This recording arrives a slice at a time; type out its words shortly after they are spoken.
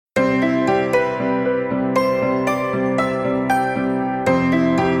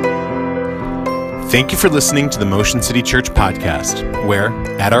Thank you for listening to the Motion City Church podcast, where,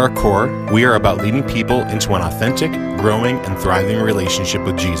 at our core, we are about leading people into an authentic, growing, and thriving relationship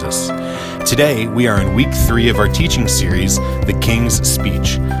with Jesus. Today, we are in week 3 of our teaching series, The King's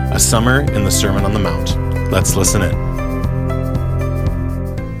Speech, a summer in the Sermon on the Mount. Let's listen in.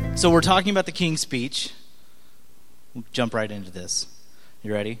 So we're talking about the King's Speech. We'll jump right into this.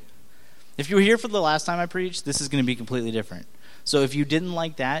 You ready? If you were here for the last time I preached, this is going to be completely different. So if you didn't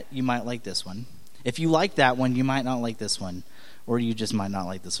like that, you might like this one. If you like that one, you might not like this one. Or you just might not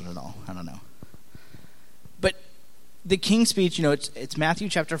like this one at all. I don't know. But the King's Speech, it's Matthew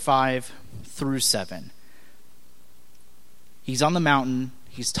chapter 5 through 7. He's on the mountain.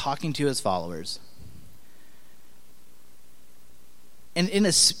 He's talking to his followers. And in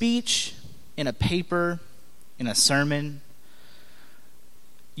a speech, in a paper, in a sermon,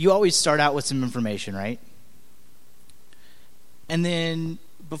 you always start out with some information, right? And then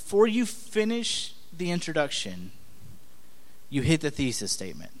before you finish the introduction, you hit the thesis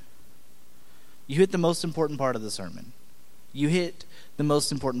statement. You hit the most important part of the sermon. You hit the most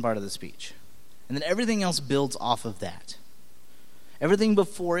important part of the speech. And then everything else builds off of that. Everything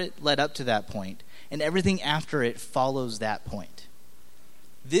before it led up to that point, and everything after it follows that point.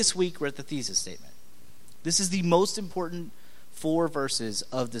 This week, we're at the thesis statement. This is the most important 4 verses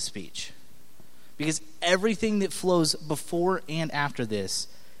of the speech. Because everything that flows before and after this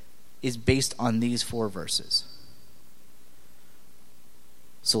is based on these 4 verses.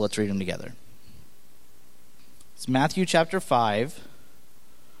 So let's read them together. It's Matthew chapter 5,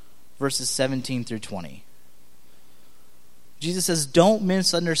 verses 17 through 20. Jesus says, "Don't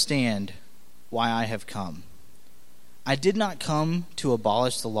misunderstand why I have come. I did not come to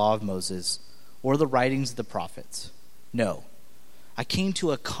abolish the law of Moses or the writings of the prophets. No, I came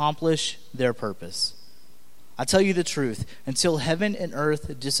to accomplish their purpose. I tell you the truth, until heaven and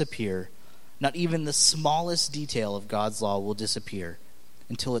earth disappear, not even the smallest detail of God's law will disappear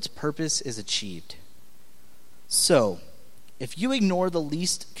until its purpose is achieved. So, if you ignore the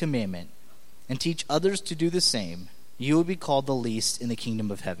least commandment and teach others to do the same, you will be called the least in the kingdom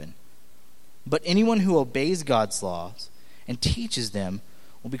of heaven. But anyone who obeys God's laws and teaches them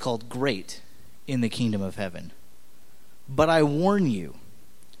will be called great in the kingdom of heaven. But I warn you,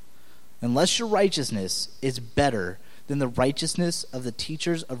 unless your righteousness is better than the righteousness of the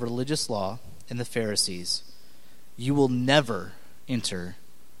teachers of religious law and the Pharisees, you will never enter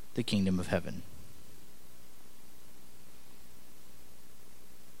the kingdom of heaven."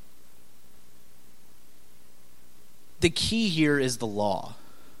 The key here is the law.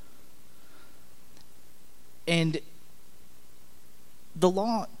 And the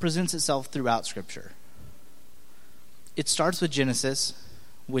law presents itself throughout Scripture. It starts with Genesis,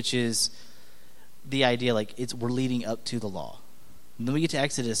 which is the idea we're leading up to the law. And then we get to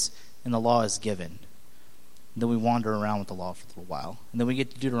Exodus, and the law is given. And then we wander around with the law for a little while. And then we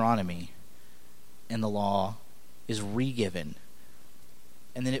get to Deuteronomy, and the law is re-given.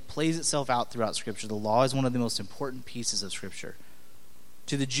 And then it plays itself out throughout Scripture. The law is one of the most important pieces of Scripture.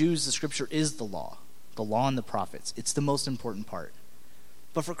 To the Jews, the Scripture is the law and the prophets. It's the most important part.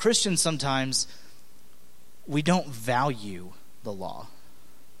 But for Christians, sometimes we don't value the law.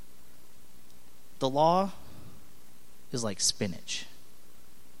 The law is like spinach.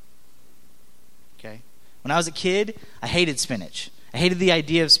 Okay? When I was a kid, I hated spinach. I hated the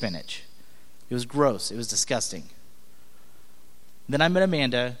idea of spinach. It was gross. It was disgusting. Then I met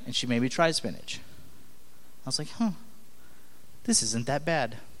Amanda, and she made me try spinach. I was like, this isn't that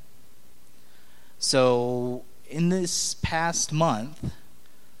bad. So in this past month,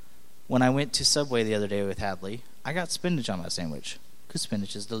 when I went to Subway the other day with Hadley, I got spinach on my sandwich, because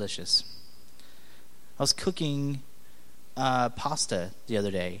spinach is delicious. I was cooking pasta the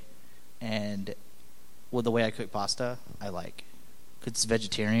other day, and the way I cook pasta, I like. Because it's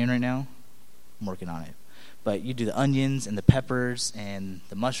vegetarian right now, I'm working on it. But you do the onions and the peppers and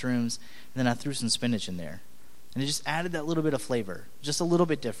the mushrooms, and then I threw some spinach in there. And it just added that little bit of flavor, just a little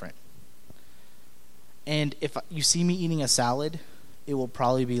bit different. And if you see me eating a salad, it will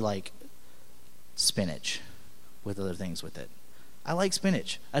probably be like spinach with other things with it. I like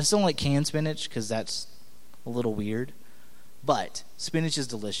spinach. I just don't like canned spinach because that's a little weird. But spinach is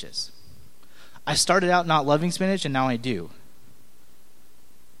delicious. I started out not loving spinach, and now I do.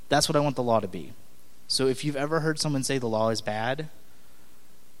 That's what I want the law to be. So if you've ever heard someone say the law is bad,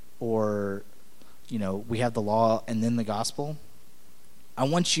 or, we have the law and then the gospel, I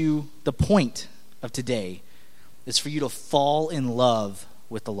want the point of today is for you to fall in love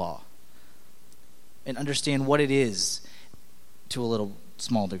with the law and understand what it is to a little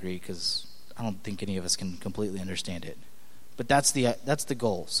small degree, because I don't think any of us can completely understand it. But that's the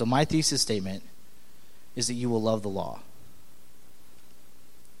goal. So my thesis statement is that you will love the law.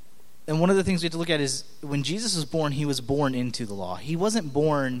 And one of the things we have to look at is when Jesus was born, he was born into the law. He wasn't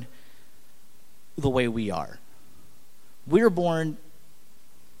born the way we are. We are born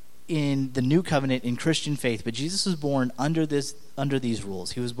in the new covenant in Christian faith, but Jesus was born under these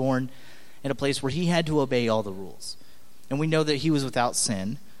rules. He was born in a place where he had to obey all the rules. And we know that he was without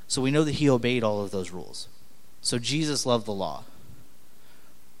sin, so we know that he obeyed all of those rules. So Jesus loved the law.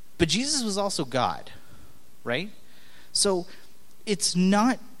 But Jesus was also God, right? So it's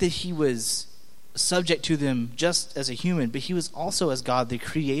not that he was subject to them just as a human, but he was also as God, the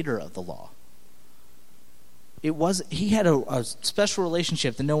creator of the law. He had a special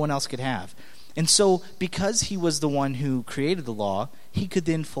relationship that no one else could have. And so because he was the one who created the law, he could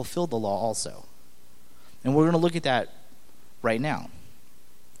then fulfill the law also. And we're going to look at that right now.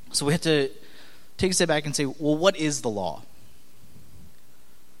 So we have to take a step back and say, well, what is the law?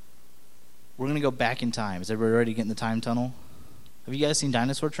 We're going to go back in time. Is everybody ready to get in the time tunnel? Have you guys seen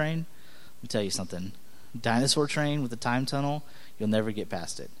Dinosaur Train? Let me tell you something. Dinosaur Train with the time tunnel, you'll never get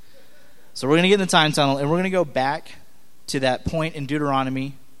past it. So we're going to get in the time tunnel, and we're going to go back to that point in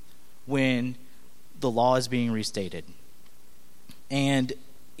Deuteronomy when the law is being restated. And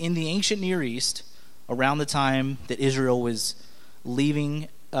in the ancient Near East, around the time that Israel was leaving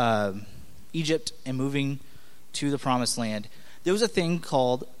Egypt and moving to the Promised Land, there was a thing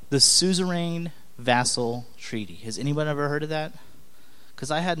called the Suzerain Vassal Treaty. Has anyone ever heard of that?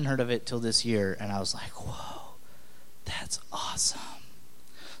 Because I hadn't heard of it till this year, and I was like, whoa, that's awesome.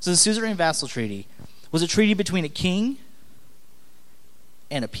 So the Suzerain Vassal Treaty was a treaty between a king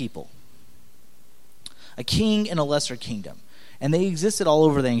and a people. A king and a lesser kingdom. And they existed all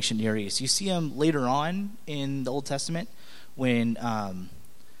over the ancient Near East. You see them later on in the Old Testament when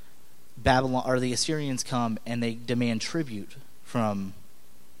Babylon or the Assyrians come and they demand tribute from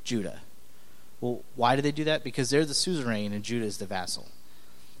Judah. Well, why do they do that? Because they're the suzerain and Judah is the vassal.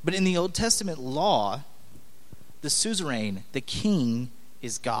 But in the Old Testament law, the suzerain, the king,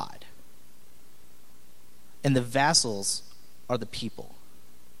 is God. And the vassals are the people.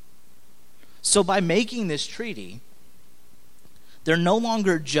 So by making this treaty, they're no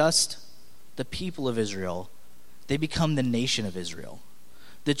longer just the people of Israel. They become the nation of Israel.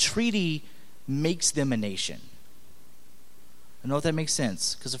 The treaty makes them a nation. I know if that makes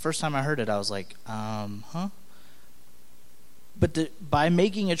sense, because the first time I heard it, I was like, huh? But by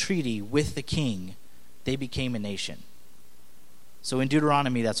making a treaty with the king, they became a nation. So in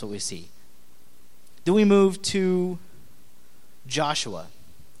Deuteronomy, that's what we see. Then we move to Joshua.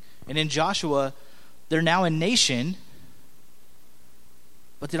 And in Joshua, they're now a nation,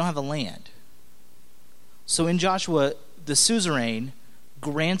 but they don't have a land. So in Joshua, the suzerain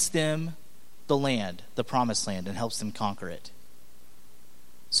grants them the land, the promised land, and helps them conquer it.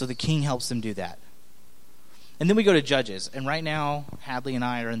 So the king helps them do that. And then we go to Judges. And right now, Hadley and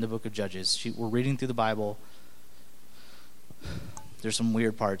I are in the book of Judges. We're reading through the Bible. There's some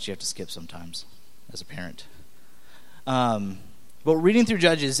weird parts you have to skip sometimes as a parent. But we're reading through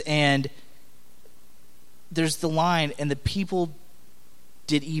Judges, and there's the line, and the people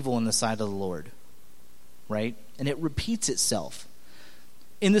did evil in the sight of the Lord. Right? And it repeats itself.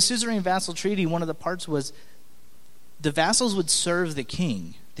 In the Suzerain Vassal Treaty, one of the parts was the vassals would serve the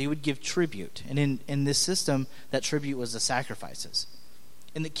king. They would give tribute. And in this system, that tribute was the sacrifices.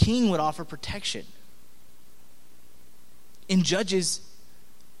 And the king would offer protection. In Judges,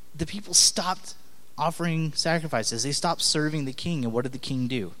 the people stopped offering sacrifices. They stopped serving the king. And what did the king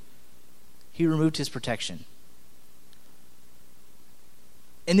do? He removed his protection.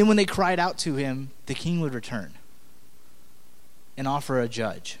 And then when they cried out to him, the king would return and offer a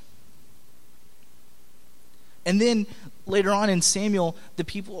judge. And then later on in Samuel, the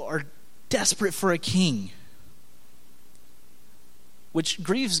people are desperate for a king, which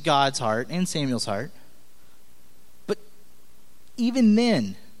grieves God's heart and Samuel's heart. But even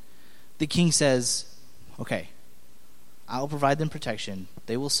then, the king says, okay, I'll provide them protection,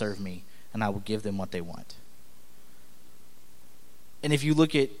 they will serve me, and I will give them what they want. And if you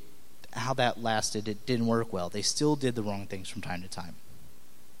look at how that lasted, it didn't work well. They still did the wrong things from time to time.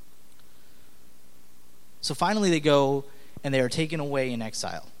 So finally they go and they are taken away in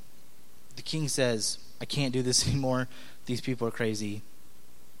exile. The king says, I can't do this anymore. These people are crazy.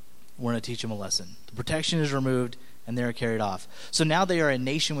 We're going to teach them a lesson. The protection is removed and they're carried off. So now they are a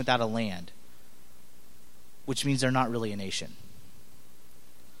nation without a land, which means they're not really a nation.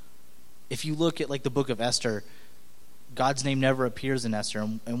 If you look at like the book of Esther, God's name never appears in Esther.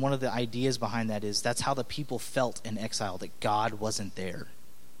 And one of the ideas behind that is that's how the people felt in exile, that God wasn't there.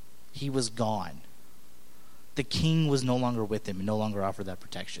 He was gone. The king was no longer with them and no longer offered that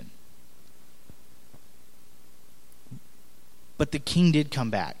protection. But the king did come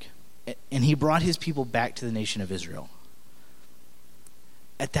back, and he brought his people back to the nation of Israel.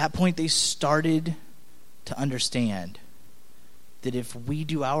 At that point, they started to understand that if we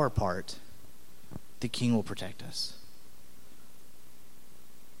do our part, the king will protect us.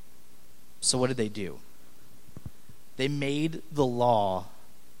 So what did they do? They made the law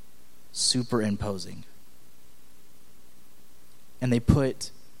superimposing. And they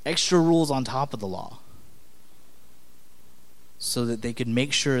put extra rules on top of the law so that they could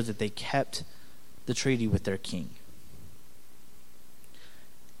make sure that they kept the treaty with their king.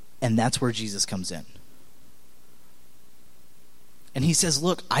 And that's where Jesus comes in. And he says,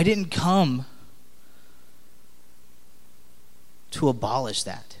 look, I didn't come to abolish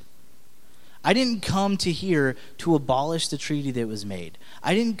that. I didn't come to here to abolish the treaty that was made.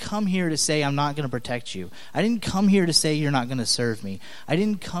 I didn't come here to say I'm not going to protect you. I didn't come here to say you're not going to serve me. I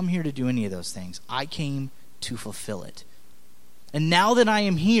didn't come here to do any of those things. I came to fulfill it. And now that I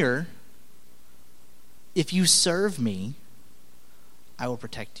am here, if you serve me, I will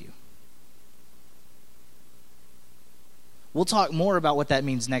protect you. We'll talk more about what that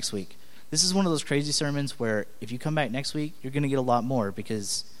means next week. This is one of those crazy sermons where if you come back next week, you're going to get a lot more,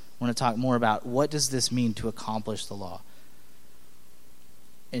 because I want to talk more about what does this mean to accomplish the law.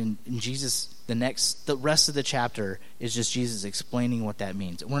 And Jesus, the rest of the chapter is just Jesus explaining what that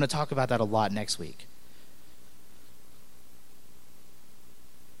means. We're going to talk about that a lot next week.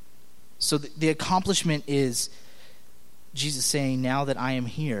 So the accomplishment is Jesus saying, now that I am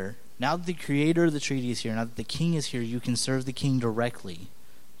here, now that the creator of the treaty is here, now that the king is here, you can serve the king directly.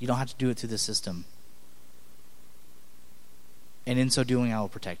 You don't have to do it through the system. And in so doing, I will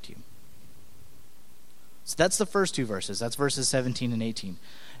protect you. So that's the first two verses. That's verses 17 and 18.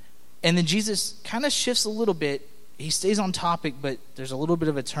 And then Jesus kind of shifts a little bit. He stays on topic, but there's a little bit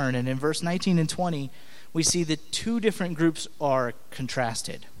of a turn. And in verse 19 and 20, we see that two different groups are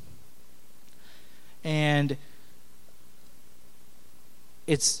contrasted. And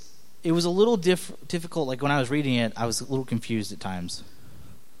it was a little difficult. Like when I was reading it, I was a little confused at times.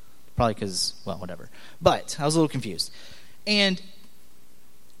 Probably because, well, whatever. But I was a little confused. And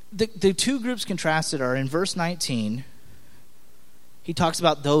the two groups contrasted are in verse 19, he talks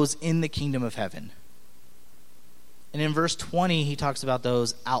about those in the kingdom of heaven. And in verse 20, he talks about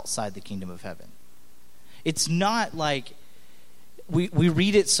those outside the kingdom of heaven. It's not like we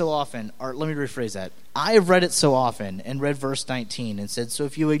read it so often, or let me rephrase that. I have read it so often and read verse 19 and said, so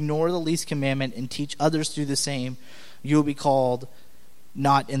if you ignore the least commandment and teach others to do the same, you will be called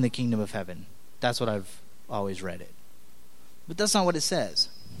not in the kingdom of heaven. That's what I've always read it. But that's not what it says.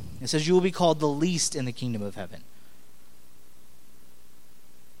 It says you will be called the least in the kingdom of heaven.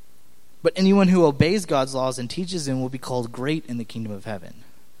 But anyone who obeys God's laws and teaches them will be called great in the kingdom of heaven.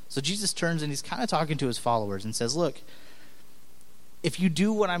 So Jesus turns and he's kind of talking to his followers and says, look, if you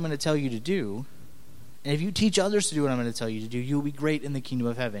do what I'm going to tell you to do, and if you teach others to do what I'm going to tell you to do, you will be great in the kingdom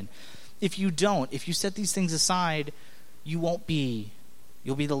of heaven. If you don't, if you set these things aside, you'll be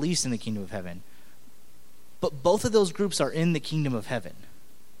the least in the kingdom of heaven. But both of those groups are in the kingdom of heaven.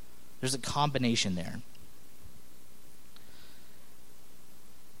 There's a combination there.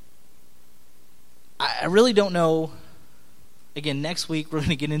 I really don't know. Again, next week we're going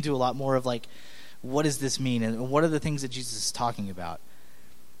to get into a lot more of like, what does this mean? And what are the things that Jesus is talking about?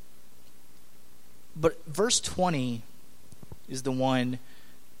 But verse 20 is the one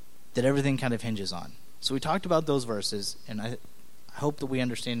that everything kind of hinges on. So we talked about those verses, and I hope that we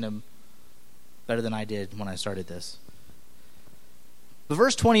understand them better than I did when I started this. But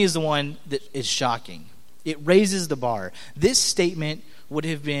verse 20 is the one that is shocking. It raises the bar. This statement would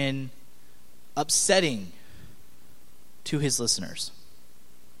have been upsetting to his listeners.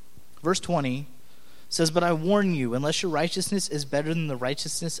 Verse 20 says, but I warn you, unless your righteousness is better than the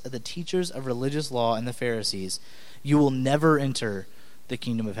righteousness of the teachers of religious law and the Pharisees, you will never enter the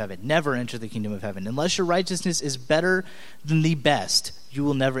kingdom of heaven. Never enter the kingdom of heaven. Unless your righteousness is better than the best, you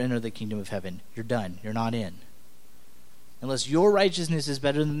will never enter the kingdom of heaven. You're done. You're not in. Unless your righteousness is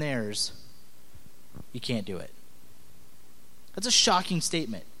better than theirs, you can't do it. That's a shocking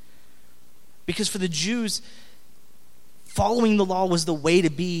statement. Because for the Jews, following the law was the way to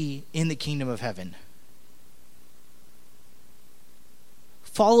be in the kingdom of heaven.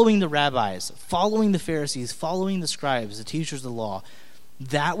 Following the rabbis, following the Pharisees, following the scribes, the teachers of the law,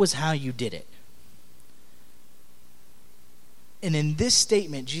 that was how you did it. And in this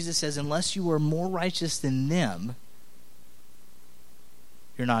statement, Jesus says, unless you are more righteous than them,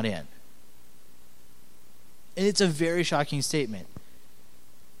 you're not in. And it's a very shocking statement.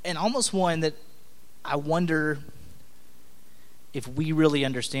 And almost one that I wonder if we really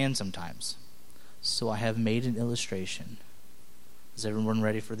understand sometimes. So I have made an illustration. Is everyone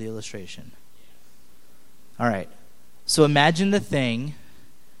ready for the illustration? All right. So imagine the thing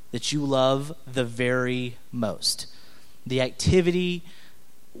that you love the very most. The activity,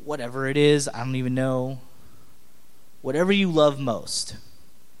 whatever it is, I don't even know. Whatever you love most.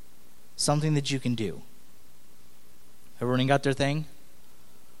 Something that you can do. Everyone got their thing?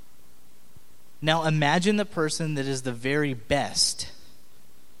 Now imagine the person that is the very best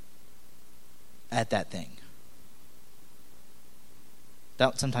at that thing.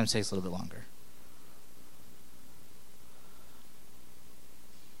 That sometimes takes a little bit longer.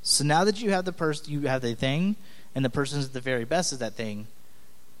 So now that you have the thing, and the person's the very best at that thing,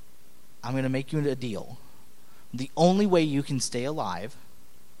 I'm going to make you a deal. The only way you can stay alive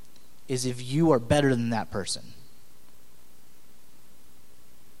is if you are better than that person.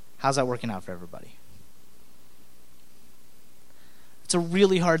 How's that working out for everybody? It's a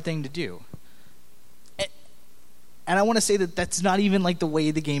really hard thing to do. And I want to say that that's not even like the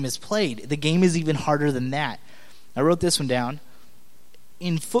way the game is played. The game is even harder than that. I wrote this one down.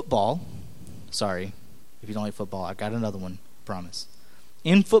 In football, sorry, if you don't like football, I've got another one, promise.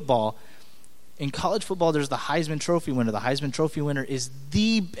 In football, in college football, there's the Heisman Trophy winner. The Heisman Trophy winner is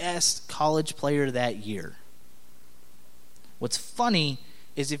the best college player that year. What's funny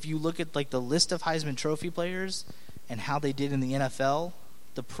is if you look at like the list of Heisman Trophy players and how they did in the NFL,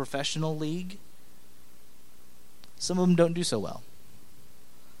 the professional league, some of them don't do so well.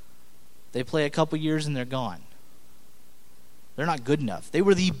 They play a couple years and they're gone. They're not good enough. They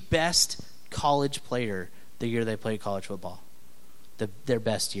were the best college player the year they played college football. Their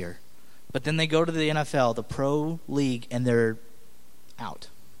best year. But then they go to the NFL, the pro league, and they're out.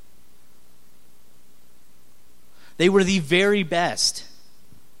 They were the very best.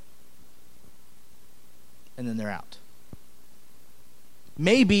 And then they're out.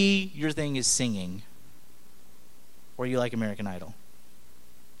 Maybe your thing is singing. Or you like American Idol.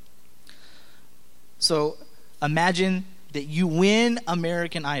 So imagine that you win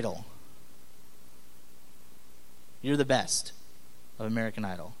American Idol. You're the best of American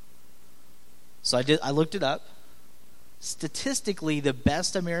Idol. So I looked it up. Statistically, the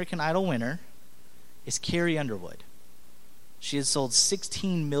best American Idol winner is Carrie Underwood. She has sold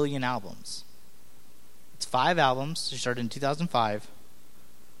 16 million albums. It's 5 albums. She started in 2005.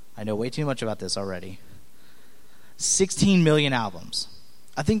 I know way too much about this already. 16 million albums.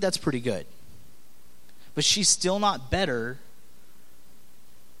 I think that's pretty good. But she's still not better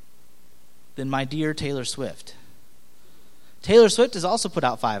than my dear Taylor Swift. Taylor Swift has also put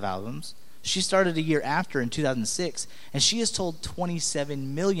out 5 albums. She started a year after in 2006, and she has sold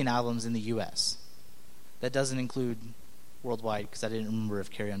 27 million albums in the U.S. That doesn't include worldwide, because I didn't remember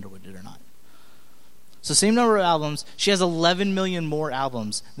if Carrie Underwood did or not. So same number of albums. She has 11 million more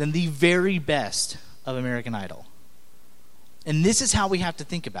albums than the very best of American Idol. And this is how we have to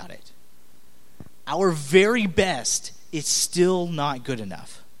think about it. Our very best is still not good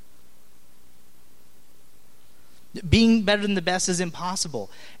enough. Being better than the best is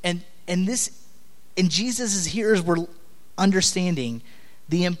impossible. And Jesus' hearers were understanding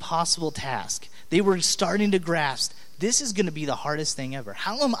the impossible task. They were starting to grasp, this is going to be the hardest thing ever.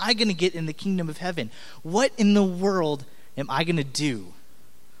 How am I going to get in the kingdom of heaven? What in the world am I going to do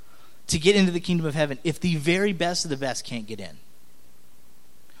to get into the kingdom of heaven if the very best of the best can't get in?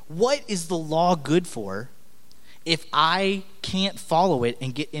 What is the law good for if I can't follow it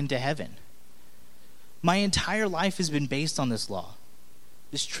and get into heaven? My entire life has been based on this law.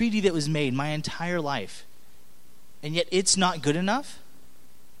 This treaty that was made my entire life. And yet it's not good enough?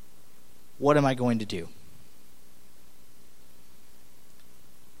 What am I going to do?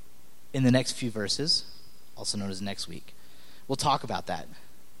 In the next few verses, also known as next week, we'll talk about that.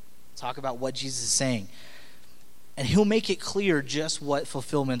 Talk about what Jesus is saying. And he'll make it clear just what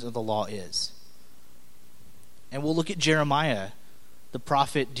fulfillment of the law is. And we'll look at Jeremiah, the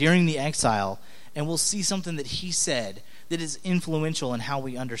prophet, during the exile, and we'll see something that he said that is influential in how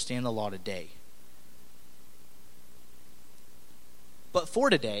we understand the law today. But for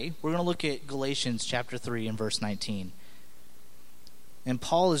today, we're going to look at Galatians chapter 3 and verse 19. And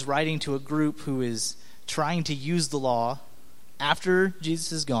Paul is writing to a group who is trying to use the law after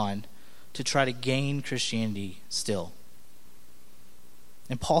Jesus is gone to try to gain Christianity still.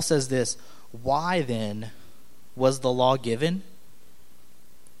 And Paul says this, why then was the law given?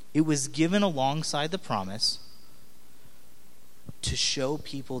 It was given alongside the promise to show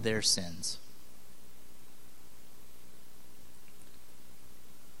people their sins.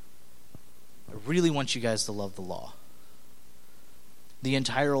 I really want you guys to love the law. The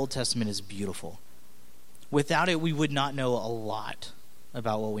entire Old Testament is beautiful. Without it, we would not know a lot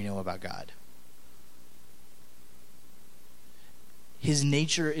about what we know about God. his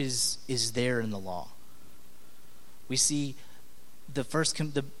nature is there in the law. We see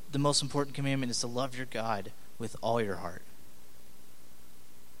the most important commandment is to love your God with all your heart.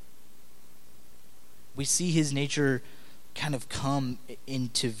 We see his nature kind of come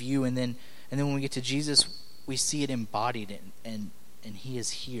into view, and then when we get to Jesus, we see it embodied, and he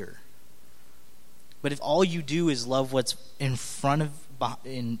is here. But if all you do is love what's in front of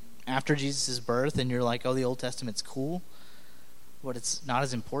after Jesus' birth, and you're like, oh, the Old Testament's cool, but it's not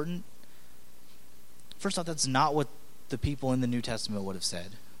as important. First off, that's not what the people in the New Testament would have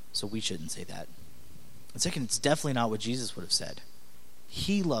said, so we shouldn't say that. And second, it's definitely not what Jesus would have said.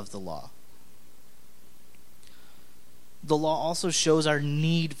 He loved the law. The law also shows our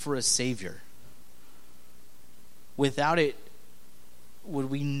need for a Savior. Without it, would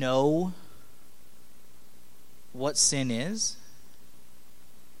we know what sin is?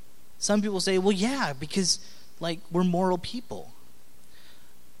 Some people say, well, yeah, because we're moral people.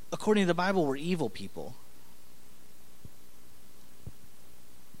 According to the Bible, we're evil people.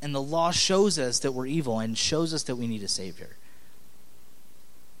 And the law shows us that we're evil and shows us that we need a Savior.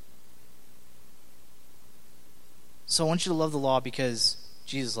 So I want you to love the law because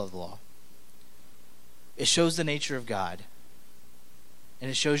Jesus loved the law. It shows the nature of God.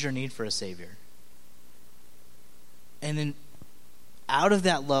 And it shows your need for a Savior. And then out of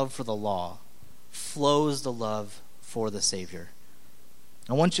that love for the law flows the love for the Savior.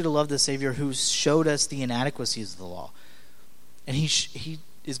 I want you to love the Savior who showed us the inadequacies of the law. And he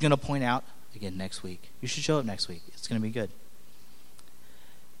is going to point out, again, next week. You should show up next week. It's going to be good.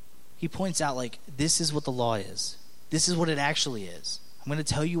 He points out, this is what the law is. This is what it actually is. I'm going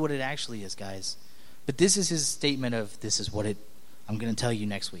to tell you what it actually is, guys. But this is his statement of, this is what I'm going to tell you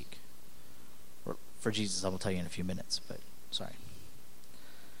next week. Or for Jesus, I will tell you in a few minutes, but sorry.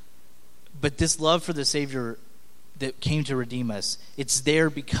 But this love for the Savior that came to redeem us, it's there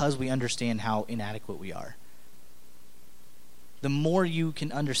because we understand how inadequate we are. The more you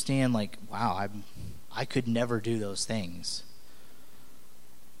can understand, wow, I could never do those things,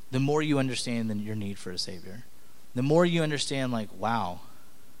 the more you understand your need for a Savior. The more you understand, wow,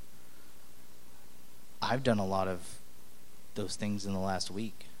 I've done a lot of those things in the last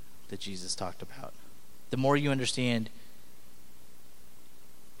week that Jesus talked about. The more you understand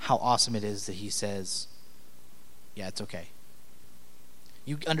how awesome it is that he says, yeah, it's okay.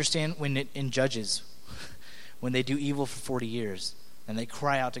 You understand when in Judges, when they do evil for 40 years and they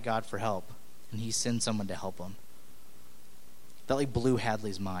cry out to God for help and he sends someone to help them. That blew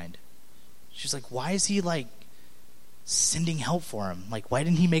Hadley's mind. She's like, why is he sending help for him? Why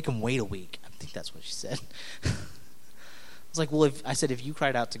didn't he make him wait a week? I think that's what she said. I was like, well, if you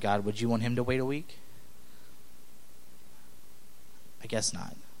cried out to God, would you want him to wait a week? I guess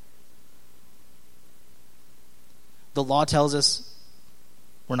not. The law tells us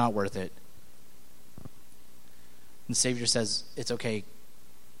we're not worth it. And the Savior says, it's okay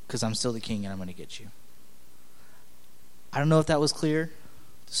because I'm still the king and I'm going to get you. I don't know if that was clear.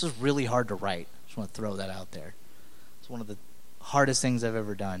 This was really hard to write. I just want to throw that out there. It's one of the hardest things I've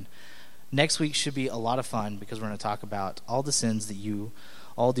ever done. Next week should be a lot of fun because we're going to talk about all the sins that you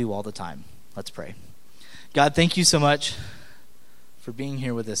all do all the time. Let's pray. God, thank you so much for being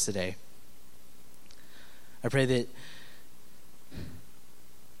here with us today. I pray that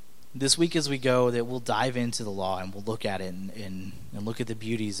this week as we go, that we'll dive into the law and we'll look at it and look at the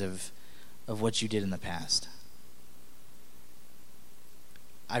beauties of what you did in the past.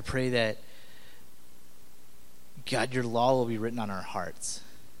 I pray that, God, your law will be written on our hearts.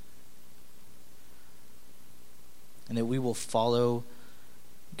 And that we will follow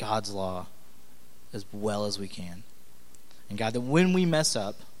God's law as well as we can. And God, that when we mess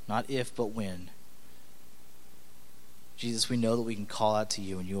up, not if, but when, Jesus, we know that we can call out to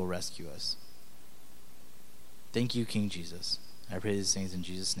you and you will rescue us. Thank you, King Jesus. I pray these things in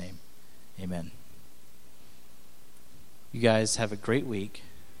Jesus' name. Amen. You guys have a great week.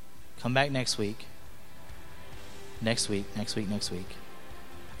 Come back next week. Next week.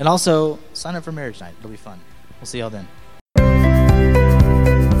 And also, sign up for marriage night. It'll be fun. We'll see y'all then.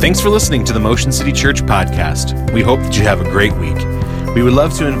 Thanks for listening to the Motion City Church podcast. We hope that you have a great week. We would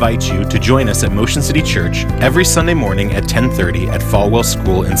love to invite you to join us at Motion City Church every Sunday morning at 10:30 at Falwell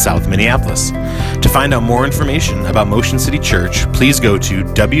School in South Minneapolis. To find out more information about Motion City Church, please go to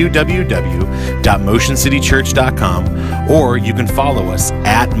www.motioncitychurch.com, or you can follow us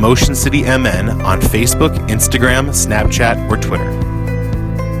at Motion City MN on Facebook, Instagram, Snapchat, or Twitter.